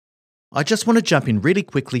I just want to jump in really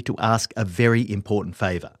quickly to ask a very important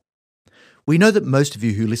favour. We know that most of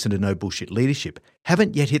you who listen to No Bullshit Leadership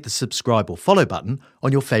haven't yet hit the subscribe or follow button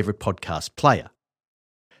on your favourite podcast player.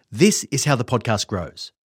 This is how the podcast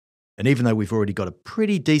grows. And even though we've already got a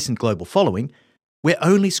pretty decent global following, we're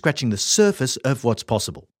only scratching the surface of what's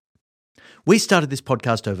possible. We started this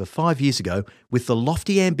podcast over 5 years ago with the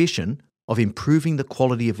lofty ambition of improving the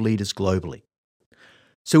quality of leaders globally.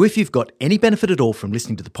 So if you've got any benefit at all from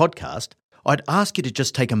listening to the podcast, I'd ask you to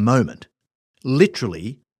just take a moment,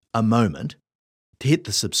 literally a moment, to hit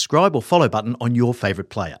the subscribe or follow button on your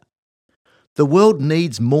favourite player. The world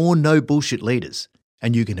needs more no bullshit leaders,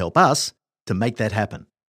 and you can help us to make that happen.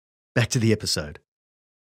 Back to the episode.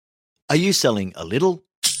 Are you selling a little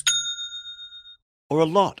or a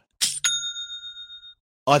lot?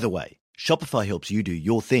 Either way, Shopify helps you do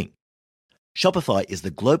your thing. Shopify is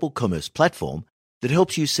the global commerce platform that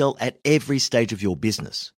helps you sell at every stage of your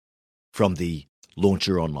business, from the launch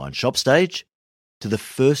your online shop stage to the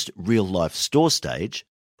first real-life store stage,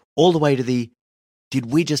 all the way to the did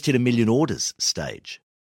we just hit 1 million orders stage.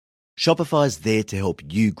 Shopify's there to help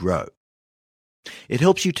you grow. It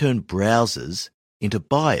helps you turn browsers into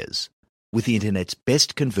buyers with the internet's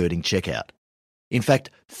best converting checkout. In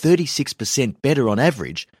fact, 36% better on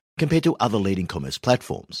average compared to other leading commerce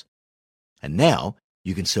platforms. And now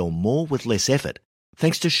you can sell more with less effort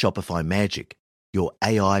thanks to Shopify Magic, your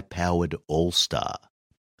AI-powered all-star.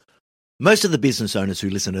 Most of the business owners who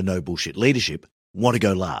listen to No Bullshit Leadership want to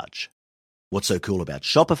go large. What's so cool about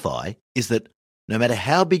Shopify is that no matter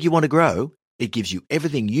how big you want to grow, it gives you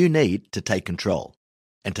everything you need to take control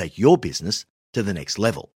and take your business to the next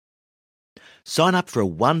level. Sign up for a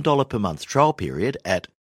 $1 per month trial period at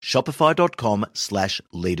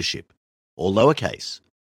shopify.com/leadership, all lowercase.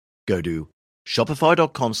 Go to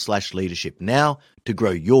shopify.com/leadership now to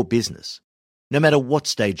grow your business, no matter what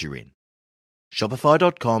stage you're in.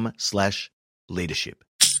 Shopify.com/leadership.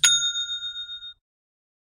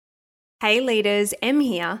 Hey leaders, Em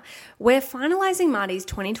here. We're finalising Marty's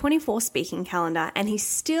 2024 speaking calendar and he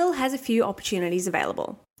still has a few opportunities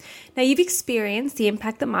available. Now you've experienced the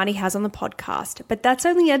impact that Marty has on the podcast, but that's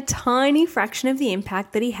only a tiny fraction of the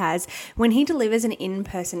impact that he has when he delivers an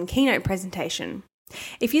in-person keynote presentation.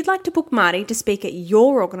 If you'd like to book Marty to speak at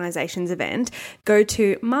your organisation's event, go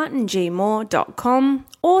to martingmoore.com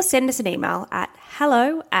or send us an email at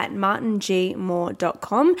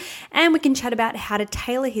hello@martingmoore.com and we can chat about how to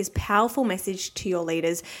tailor his powerful message to your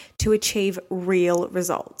leaders to achieve real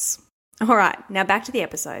results. All right, now back to the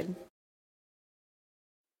episode.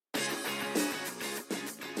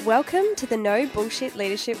 Welcome to the No Bullshit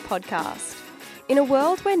Leadership Podcast. In a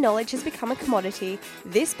world where knowledge has become a commodity,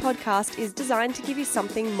 this podcast is designed to give you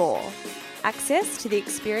something more. Access to the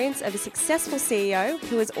experience of a successful CEO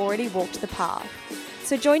who has already walked the path.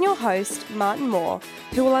 So join your host, Martin Moore,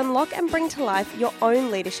 who will unlock and bring to life your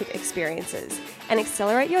own leadership experiences and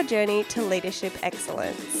accelerate your journey to leadership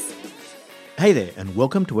excellence. Hey there, and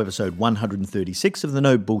welcome to episode 136 of the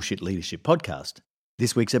No Bullshit Leadership Podcast.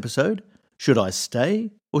 This week's episode, Should I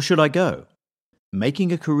Stay or Should I Go?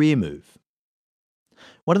 Making a career move.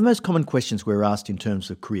 One of the most common questions we're asked in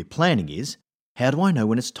terms of career planning is, how do I know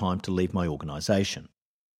when it's time to leave my organisation?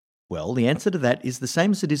 Well, the answer to that is the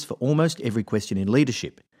same as it is for almost every question in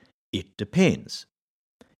leadership. It depends.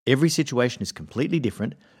 Every situation is completely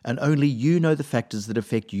different and only you know the factors that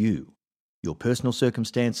affect you. Your personal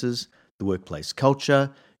circumstances, the workplace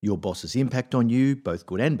culture, your boss's impact on you, both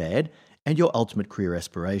good and bad, and your ultimate career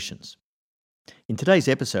aspirations. In today's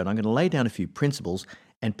episode, I'm going to lay down a few principles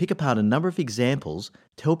and pick apart a number of examples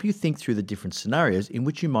to help you think through the different scenarios in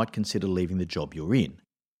which you might consider leaving the job you're in.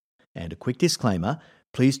 And a quick disclaimer,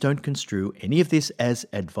 please don't construe any of this as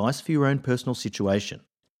advice for your own personal situation,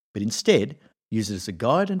 but instead use it as a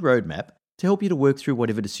guide and roadmap to help you to work through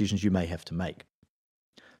whatever decisions you may have to make.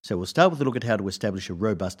 So we'll start with a look at how to establish a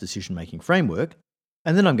robust decision-making framework,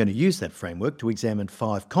 and then I'm going to use that framework to examine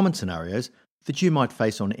 5 common scenarios that you might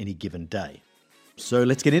face on any given day. So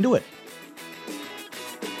let's get into it.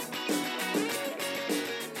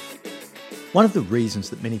 One of the reasons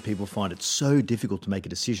that many people find it so difficult to make a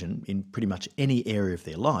decision in pretty much any area of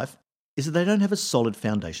their life is that they don't have a solid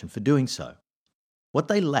foundation for doing so. What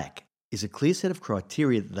they lack is a clear set of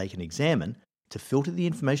criteria that they can examine to filter the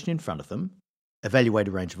information in front of them, evaluate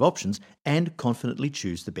a range of options, and confidently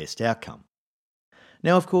choose the best outcome.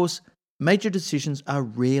 Now, of course, major decisions are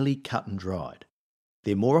rarely cut and dried.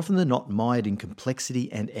 They're more often than not mired in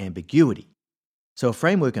complexity and ambiguity. So a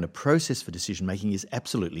framework and a process for decision-making is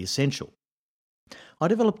absolutely essential. I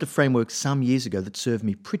developed a framework some years ago that served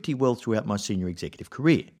me pretty well throughout my senior executive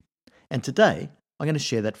career. And today, I'm going to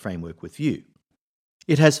share that framework with you.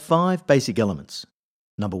 It has 5 basic elements.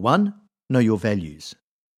 Number 1, know your values.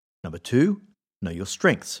 Number 2, know your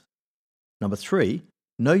strengths. Number 3,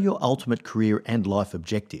 know your ultimate career and life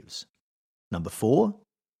objectives. Number 4,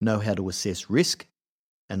 know how to assess risk.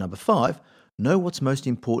 And number 5, know what's most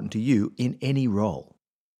important to you in any role.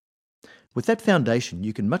 With that foundation,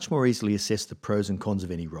 you can much more easily assess the pros and cons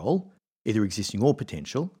of any role, either existing or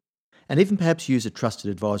potential, and even perhaps use a trusted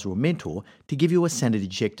advisor or mentor to give you a sanity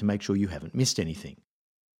check to make sure you haven't missed anything.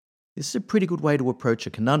 This is a pretty good way to approach a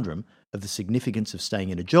conundrum of the significance of staying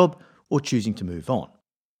in a job or choosing to move on.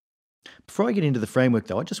 Before I get into the framework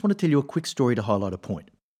though, I just want to tell you a quick story to highlight a point.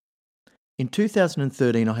 In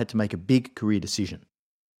 2013, I had to make a big career decision.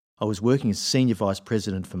 I was working as Senior Vice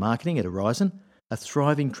President for Marketing at Aurizon, a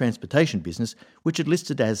thriving transportation business which had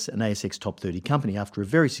listed as an ASX Top 30 company after a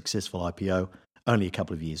very successful IPO only a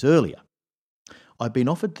couple of years earlier. I'd been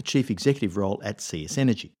offered the Chief Executive role at CS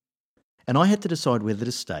Energy, and I had to decide whether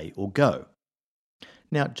to stay or go.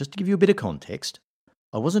 Now, just to give you a bit of context,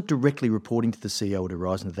 I wasn't directly reporting to the CEO at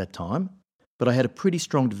Aurizon at that time, but I had a pretty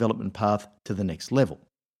strong development path to the next level.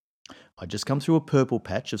 I'd just come through a purple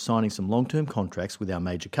patch of signing some long-term contracts with our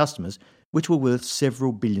major customers, which were worth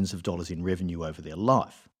several billions of dollars in revenue over their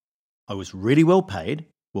life. I was really well paid.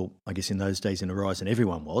 Well, I guess in those days in Aurizon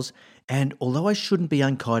everyone was. And although I shouldn't be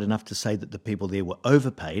unkind enough to say that the people there were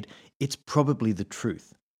overpaid, it's probably the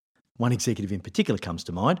truth. One executive in particular comes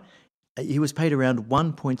to mind. He was paid around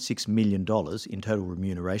 $1.6 million in total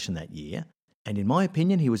remuneration that year. And in my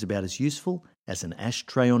opinion, he was about as useful as an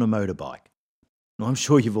ashtray on a motorbike. Now, I'm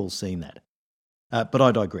sure you've all seen that. But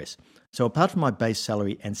I digress. So apart from my base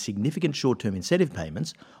salary and significant short-term incentive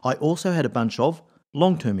payments, I also had a bunch of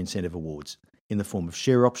long-term incentive awards in the form of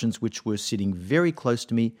share options which were sitting very close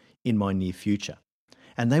to me in my near future.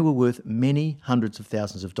 And they were worth many hundreds of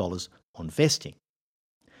thousands of dollars on vesting.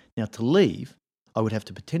 Now to leave, I would have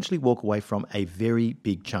to potentially walk away from a very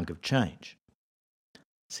big chunk of change.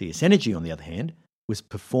 CS Energy, on the other hand, was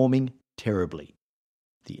performing terribly.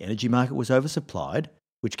 The energy market was oversupplied,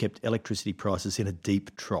 which kept electricity prices in a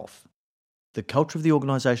deep trough. The culture of the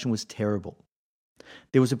organisation was terrible.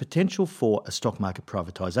 There was a potential for a stock market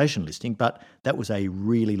privatisation listing, but that was a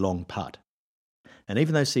really long putt. And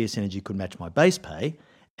even though CS Energy could match my base pay,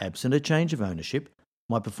 absent a change of ownership,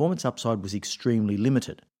 my performance upside was extremely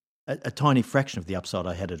limited, a tiny fraction of the upside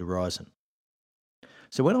I had at Aurizon.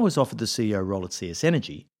 So when I was offered the CEO role at CS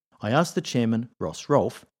Energy, I asked the chairman, Ross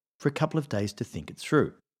Rolfe, for a couple of days to think it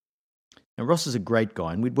through. Now, Ross is a great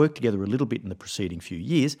guy, and we'd worked together a little bit in the preceding few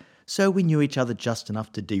years, so we knew each other just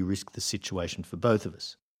enough to de-risk the situation for both of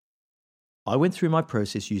us. I went through my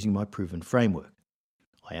process using my proven framework.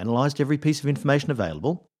 I analysed every piece of information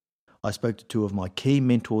available. I spoke to 2 of my key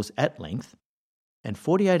mentors at length, and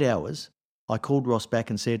 48 hours, I called Ross back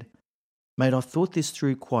and said, "Mate, I've thought this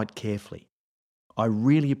through quite carefully. I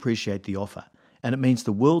really appreciate the offer, and it means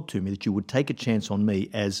the world to me that you would take a chance on me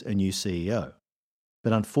as a new CEO.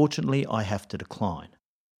 But unfortunately, I have to decline."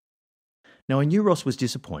 Now, I knew Ross was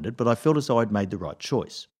disappointed, but I felt as though I'd made the right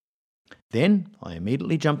choice. Then, I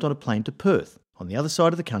immediately jumped on a plane to Perth, on the other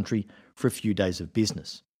side of the country, for a few days of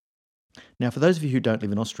business. Now, for those of you who don't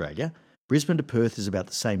live in Australia, Brisbane to Perth is about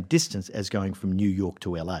the same distance as going from New York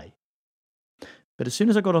to LA. But as soon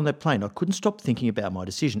as I got on that plane, I couldn't stop thinking about my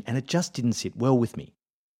decision, and it just didn't sit well with me.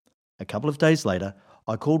 A couple of days later,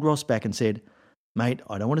 I called Ross back and said, "Mate,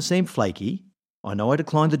 I don't want to seem flaky. I know I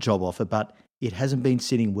declined the job offer, but it hasn't been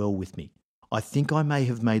sitting well with me. I think I may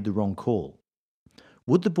have made the wrong call.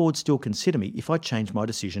 Would the board still consider me if I changed my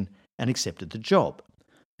decision and accepted the job?"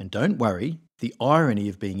 And don't worry, the irony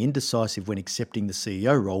of being indecisive when accepting the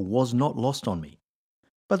CEO role was not lost on me.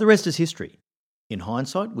 But the rest is history. In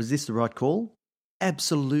hindsight, was this the right call?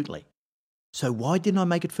 Absolutely. So why didn't I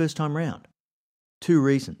make it first time round? 2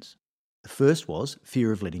 reasons. The first was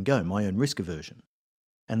fear of letting go, my own risk aversion.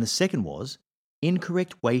 And the second was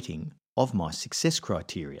incorrect weighting of my success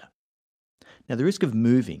criteria. Now, the risk of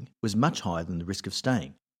moving was much higher than the risk of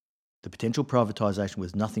staying. The potential privatisation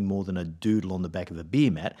was nothing more than a doodle on the back of a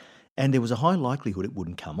beer mat, and there was a high likelihood it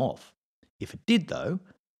wouldn't come off. If it did, though,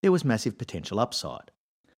 there was massive potential upside.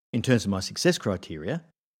 In terms of my success criteria,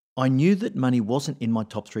 I knew that money wasn't in my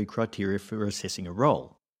top 3 criteria for assessing a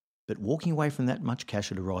role. But walking away from that much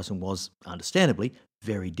cash at Aurizon was, understandably,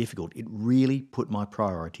 very difficult. It really put my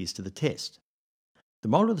priorities to the test. The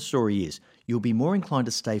moral of the story is you'll be more inclined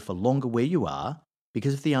to stay for longer where you are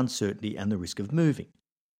because of the uncertainty and the risk of moving.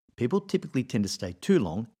 People typically tend to stay too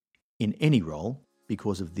long in any role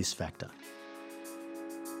because of this factor.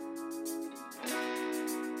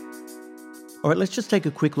 All right, let's just take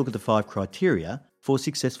a quick look at the 5 criteria for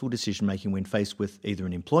successful decision-making when faced with either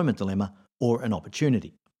an employment dilemma or an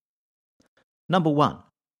opportunity. Number 1,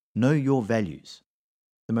 know your values.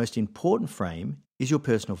 The most important frame is your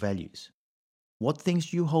personal values. What things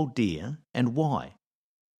do you hold dear and why?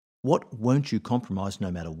 What won't you compromise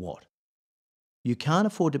no matter what? You can't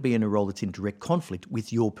afford to be in a role that's in direct conflict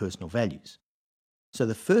with your personal values. So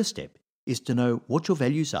the first step is to know what your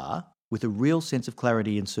values are with a real sense of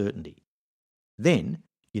clarity and certainty. Then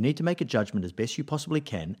you need to make a judgment as best you possibly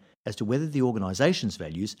can as to whether the organisation's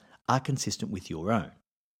values are consistent with your own.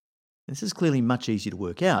 This is clearly much easier to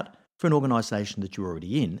work out for an organisation that you're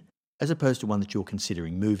already in as opposed to one that you're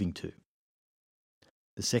considering moving to.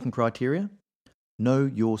 The second criteria, know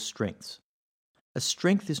your strengths. A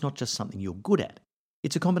strength is not just something you're good at.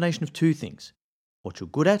 It's a combination of two things, what you're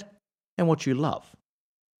good at and what you love.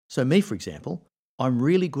 So me, for example, I'm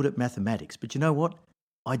really good at mathematics, but you know what?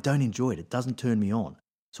 I don't enjoy it. It doesn't turn me on.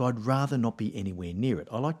 So I'd rather not be anywhere near it.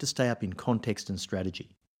 I like to stay up in context and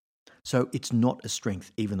strategy. So it's not a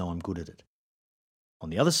strength, even though I'm good at it. On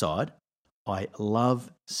the other side, I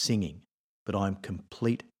love singing, but I'm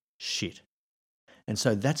complete shit. And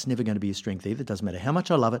so that's never going to be a strength either. It doesn't matter how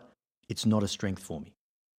much I love it, it's not a strength for me.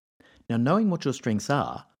 Now, knowing what your strengths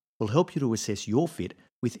are will help you to assess your fit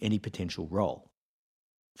with any potential role.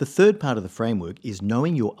 The third part of the framework is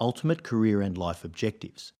knowing your ultimate career and life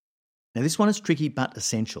objectives. Now, this one is tricky but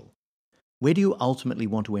essential. Where do you ultimately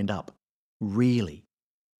want to end up? Really?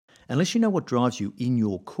 Unless you know what drives you in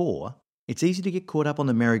your core, it's easy to get caught up on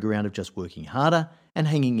the merry-go-round of just working harder and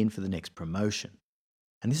hanging in for the next promotion.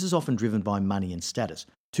 And this is often driven by money and status,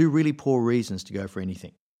 two really poor reasons to go for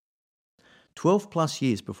anything. 12 plus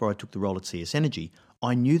years before I took the role at CS Energy,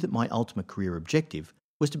 I knew that my ultimate career objective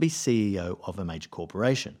was to be CEO of a major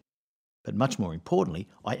corporation. But much more importantly,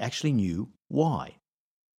 I actually knew why.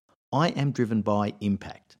 I am driven by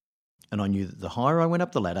impact. And I knew that the higher I went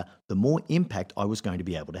up the ladder, the more impact I was going to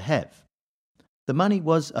be able to have. The money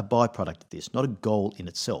was a byproduct of this, not a goal in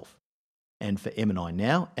itself. And for M&I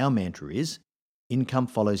now, our mantra is, income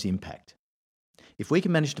follows impact. If we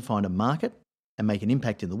can manage to find a market and make an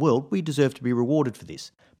impact in the world, we deserve to be rewarded for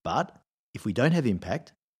this. But if we don't have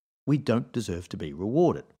impact, we don't deserve to be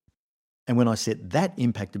rewarded. And when I set that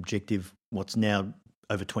impact objective, what's now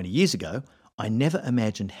over 20 years ago, I never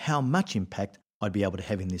imagined how much impact I'd be able to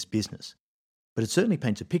have in this business. But it certainly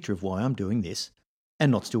paints a picture of why I'm doing this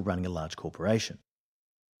and not still running a large corporation.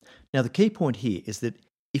 Now, the key point here is that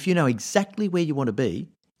if you know exactly where you want to be,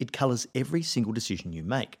 it colours every single decision you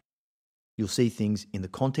make. You'll see things in the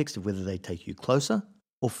context of whether they take you closer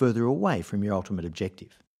or further away from your ultimate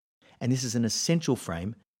objective. And this is an essential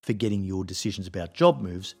frame for getting your decisions about job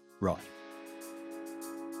moves right.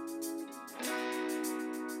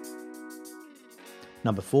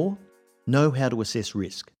 Number 4, know how to assess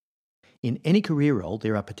risk. In any career role,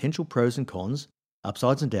 there are potential pros and cons,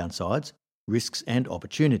 upsides and downsides, risks and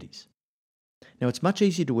opportunities. Now, it's much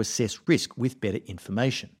easier to assess risk with better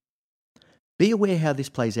information. Be aware how this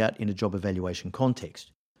plays out in a job evaluation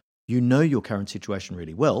context. You know your current situation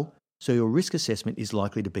really well, so your risk assessment is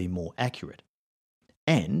likely to be more accurate.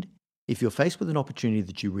 And if you're faced with an opportunity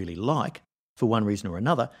that you really like, for one reason or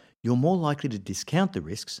another, you're more likely to discount the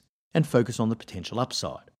risks and focus on the potential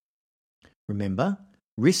upside. Remember,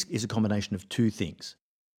 risk is a combination of two things.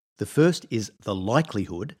 The first is the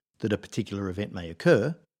likelihood that a particular event may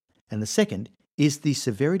occur, and the second is the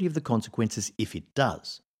severity of the consequences if it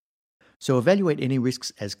does. So evaluate any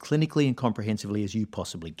risks as clinically and comprehensively as you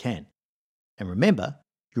possibly can. And remember,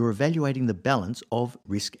 you're evaluating the balance of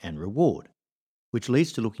risk and reward, which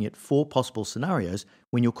leads to looking at 4 possible scenarios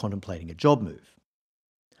when you're contemplating a job move.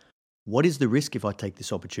 What is the risk if I take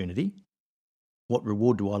this opportunity? What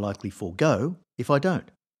reward do I likely forego if I don't?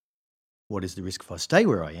 What is the risk if I stay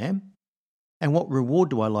where I am? And what reward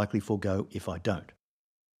do I likely forego if I don't?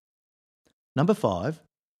 Number 5,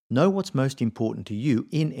 know what's most important to you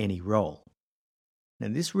in any role. Now,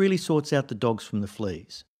 this really sorts out the dogs from the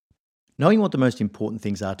fleas. Knowing what the most important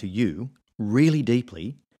things are to you really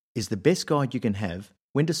deeply is the best guide you can have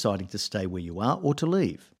when deciding to stay where you are or to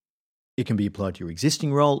leave. It can be applied to your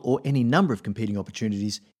existing role or any number of competing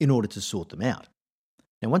opportunities in order to sort them out.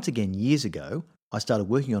 Now, once again, years ago, I started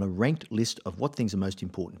working on a ranked list of what things are most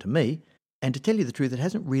important to me, and to tell you the truth, it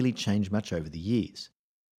hasn't really changed much over the years.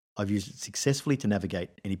 I've used it successfully to navigate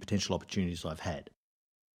any potential opportunities I've had.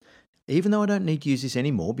 Even though I don't need to use this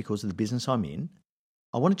anymore because of the business I'm in,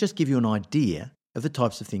 I want to just give you an idea of the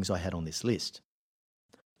types of things I had on this list.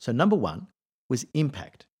 So number 1 was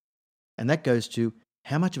impact, and that goes to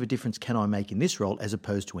how much of a difference can I make in this role as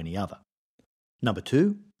opposed to any other. Number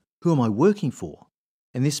 2, who am I working for?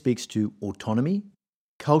 And this speaks to autonomy,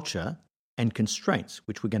 culture, and constraints,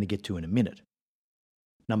 which we're going to get to in a minute.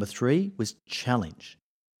 Number 3 was challenge.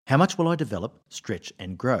 How much will I develop, stretch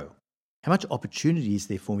and grow? How much opportunity is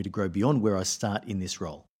there for me to grow beyond where I start in this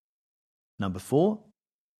role? Number 4,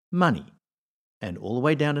 money. And all the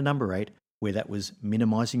way down to number 8, where that was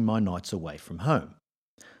minimising my nights away from home.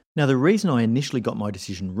 Now, the reason I initially got my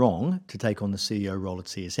decision wrong to take on the CEO role at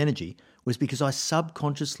CS Energy was because I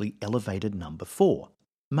subconsciously elevated number 4,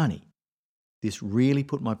 money. This really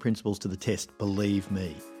put my principles to the test, believe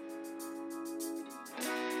me.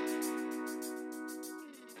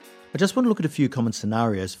 I just want to look at a few common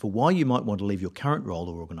scenarios for why you might want to leave your current role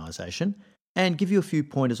or organisation and give you a few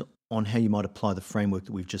pointers on how you might apply the framework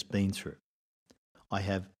that we've just been through. I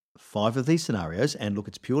have 5 of these scenarios, and look,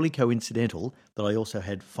 it's purely coincidental that I also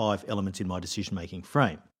had 5 elements in my decision-making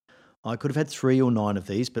frame. I could have had 3 or 9 of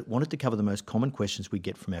these, but wanted to cover the most common questions we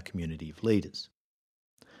get from our community of leaders.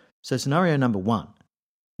 So scenario number 1,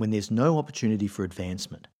 when there's no opportunity for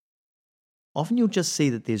advancement. Often you'll just see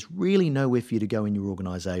that there's really nowhere for you to go in your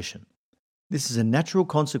organisation. This is a natural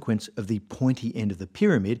consequence of the pointy end of the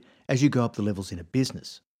pyramid as you go up the levels in a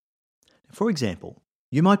business. For example,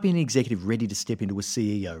 you might be an executive ready to step into a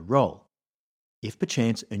CEO role. If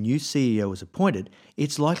perchance a new CEO is appointed,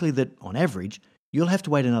 it's likely that, on average, you'll have to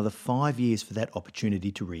wait another 5 years for that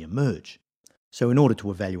opportunity to re-emerge. So in order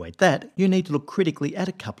to evaluate that, you need to look critically at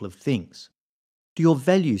a couple of things. Do your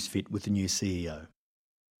values fit with the new CEO?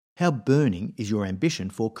 How burning is your ambition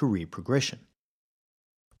for career progression?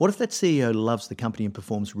 What if that CEO loves the company and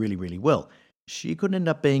performs really, really well? She could end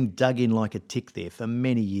up being dug in like a tick there for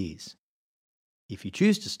many years. If you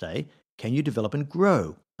choose to stay, can you develop and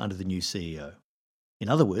grow under the new CEO? In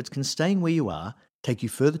other words, can staying where you are take you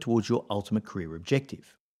further towards your ultimate career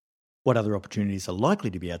objective? What other opportunities are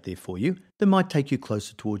likely to be out there for you that might take you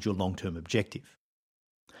closer towards your long-term objective?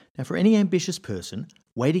 Now, for any ambitious person,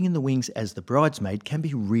 waiting in the wings as the bridesmaid can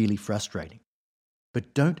be really frustrating.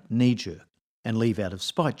 But don't knee-jerk and leave out of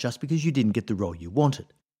spite just because you didn't get the role you wanted.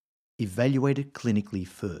 Evaluate it clinically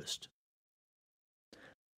first.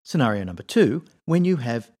 Scenario number 2, when you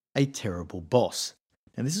have a terrible boss.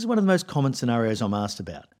 And this is one of the most common scenarios I'm asked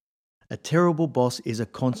about. A terrible boss is a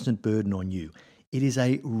constant burden on you. It is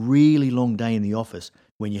a really long day in the office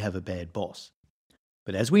when you have a bad boss.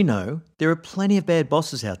 But as we know, there are plenty of bad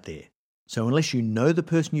bosses out there. So unless you know the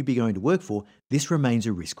person you'll be going to work for, this remains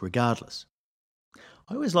a risk regardless.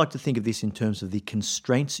 I always like to think of this in terms of the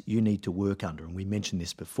constraints you need to work under, and we mentioned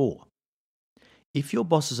this before. If your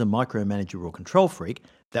boss is a micromanager or control freak,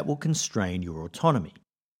 that will constrain your autonomy.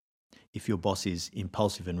 If your boss is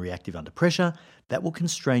impulsive and reactive under pressure, that will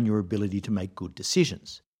constrain your ability to make good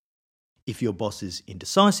decisions. If your boss is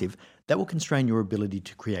indecisive, that will constrain your ability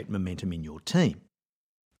to create momentum in your team.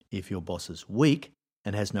 If your boss is weak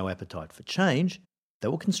and has no appetite for change,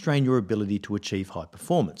 that will constrain your ability to achieve high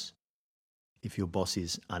performance. If your boss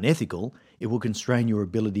is unethical, it will constrain your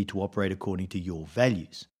ability to operate according to your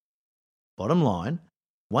values. Bottom line,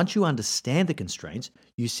 once you understand the constraints,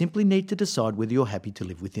 you simply need to decide whether you're happy to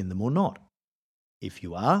live within them or not. If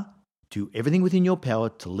you are, do everything within your power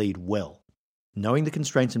to lead well, knowing the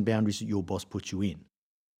constraints and boundaries that your boss puts you in.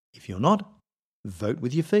 If you're not, vote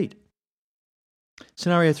with your feet.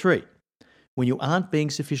 Scenario 3, when you aren't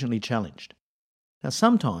being sufficiently challenged. Now,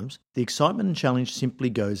 sometimes the excitement and challenge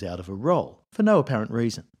simply goes out of a role for no apparent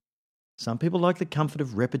reason. Some people like the comfort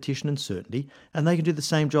of repetition and certainty, and they can do the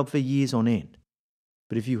same job for years on end.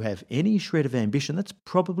 But if you have any shred of ambition, that's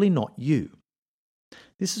probably not you.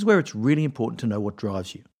 This is where it's really important to know what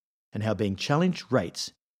drives you and how being challenged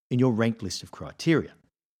rates in your ranked list of criteria.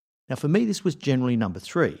 Now, for me, this was generally number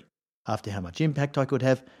 3, after how much impact I could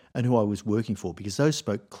have and who I was working for, because those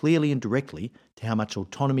spoke clearly and directly to how much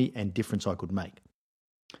autonomy and difference I could make.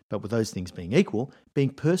 But with those things being equal, being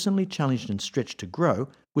personally challenged and stretched to grow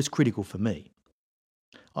was critical for me.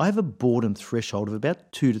 I have a boredom threshold of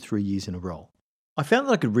about 2 to 3 years in a role. I found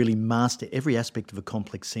that I could really master every aspect of a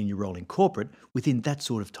complex senior role in corporate within that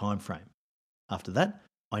sort of time frame. After that,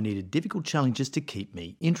 I needed difficult challenges to keep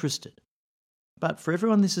me interested. But for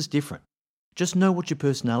everyone, this is different. Just know what your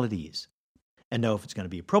personality is, and know if it's going to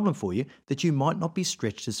be a problem for you that you might not be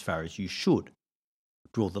stretched as far as you should.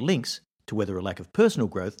 Draw the links to whether a lack of personal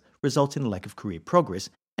growth results in a lack of career progress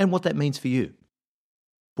and what that means for you.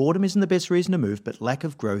 Boredom isn't the best reason to move, but lack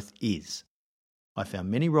of growth is. I found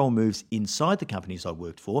many role moves inside the companies I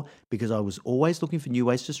worked for because I was always looking for new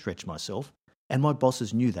ways to stretch myself, and my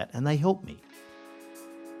bosses knew that and they helped me.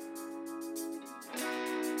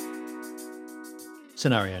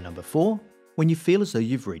 Scenario number 4, when you feel as though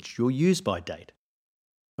you've reached your use-by date.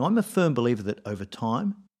 Now, I'm a firm believer that over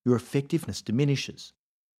time, your effectiveness diminishes.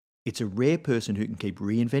 It's a rare person who can keep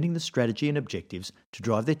reinventing the strategy and objectives to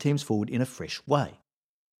drive their teams forward in a fresh way.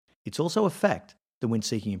 It's also a fact that when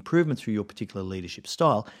seeking improvement through your particular leadership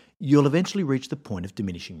style, you'll eventually reach the point of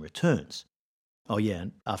diminishing returns. Oh yeah,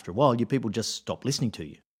 and after a while, your people just stop listening to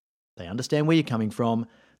you. They understand where you're coming from,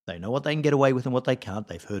 they know what they can get away with and what they can't,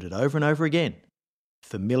 they've heard it over and over again.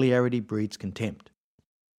 Familiarity breeds contempt.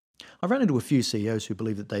 I've run into a few CEOs who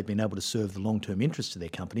believe that they've been able to serve the long-term interests of their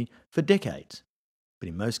company for decades. But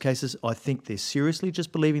in most cases, I think they're seriously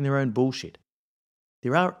just believing their own bullshit.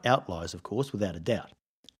 There are outliers, of course, without a doubt.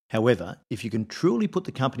 However, if you can truly put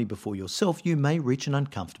the company before yourself, you may reach an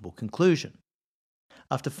uncomfortable conclusion.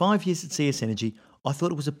 After 5 years at CS Energy, I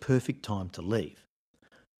thought it was a perfect time to leave.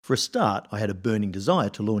 For a start, I had a burning desire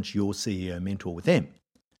to launch Your CEO Mentor with M.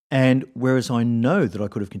 And whereas I know that I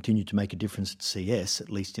could have continued to make a difference at CS, at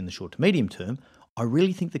least in the short to medium term, I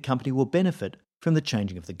really think the company will benefit from the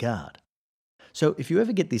changing of the guard. So if you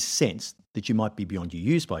ever get this sense that you might be beyond your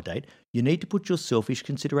use-by date, you need to put your selfish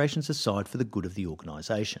considerations aside for the good of the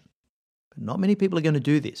organisation. But not many people are going to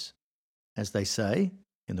do this. As they say,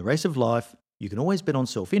 in the race of life, you can always bet on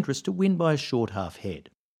self-interest to win by a short half head.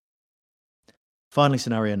 Finally,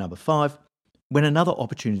 scenario number 5, when another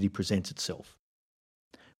opportunity presents itself.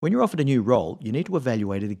 When you're offered a new role, you need to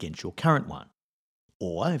evaluate it against your current one.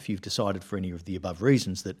 Or if you've decided for any of the above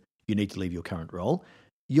reasons that you need to leave your current role,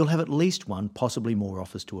 you'll have at least one, possibly more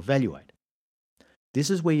offers to evaluate. This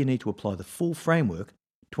is where you need to apply the full framework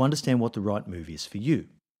to understand what the right move is for you.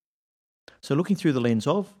 So looking through the lens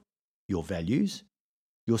of your values,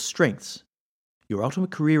 your strengths, your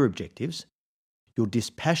ultimate career objectives, your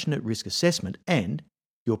dispassionate risk assessment, and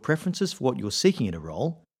your preferences for what you're seeking in a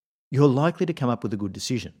role, you're likely to come up with a good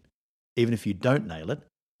decision, even if you don't nail it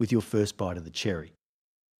with your first bite of the cherry.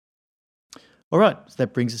 All right, so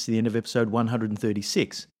that brings us to the end of episode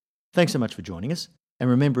 136. Thanks so much for joining us. And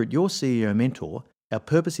remember, at Your CEO Mentor, our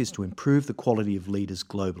purpose is to improve the quality of leaders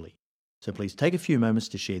globally. So please take a few moments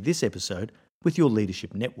to share this episode with your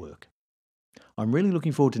leadership network. I'm really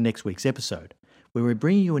looking forward to next week's episode, where we're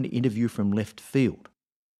bringing you an interview from left field.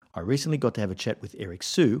 I recently got to have a chat with Eric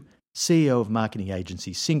Sue, CEO of marketing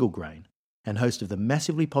agency Single Grain, and host of the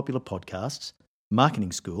massively popular podcasts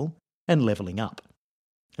Marketing School and Leveling Up.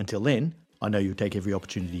 Until then, I know you'll take every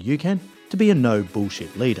opportunity you can to be a no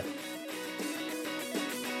bullshit leader.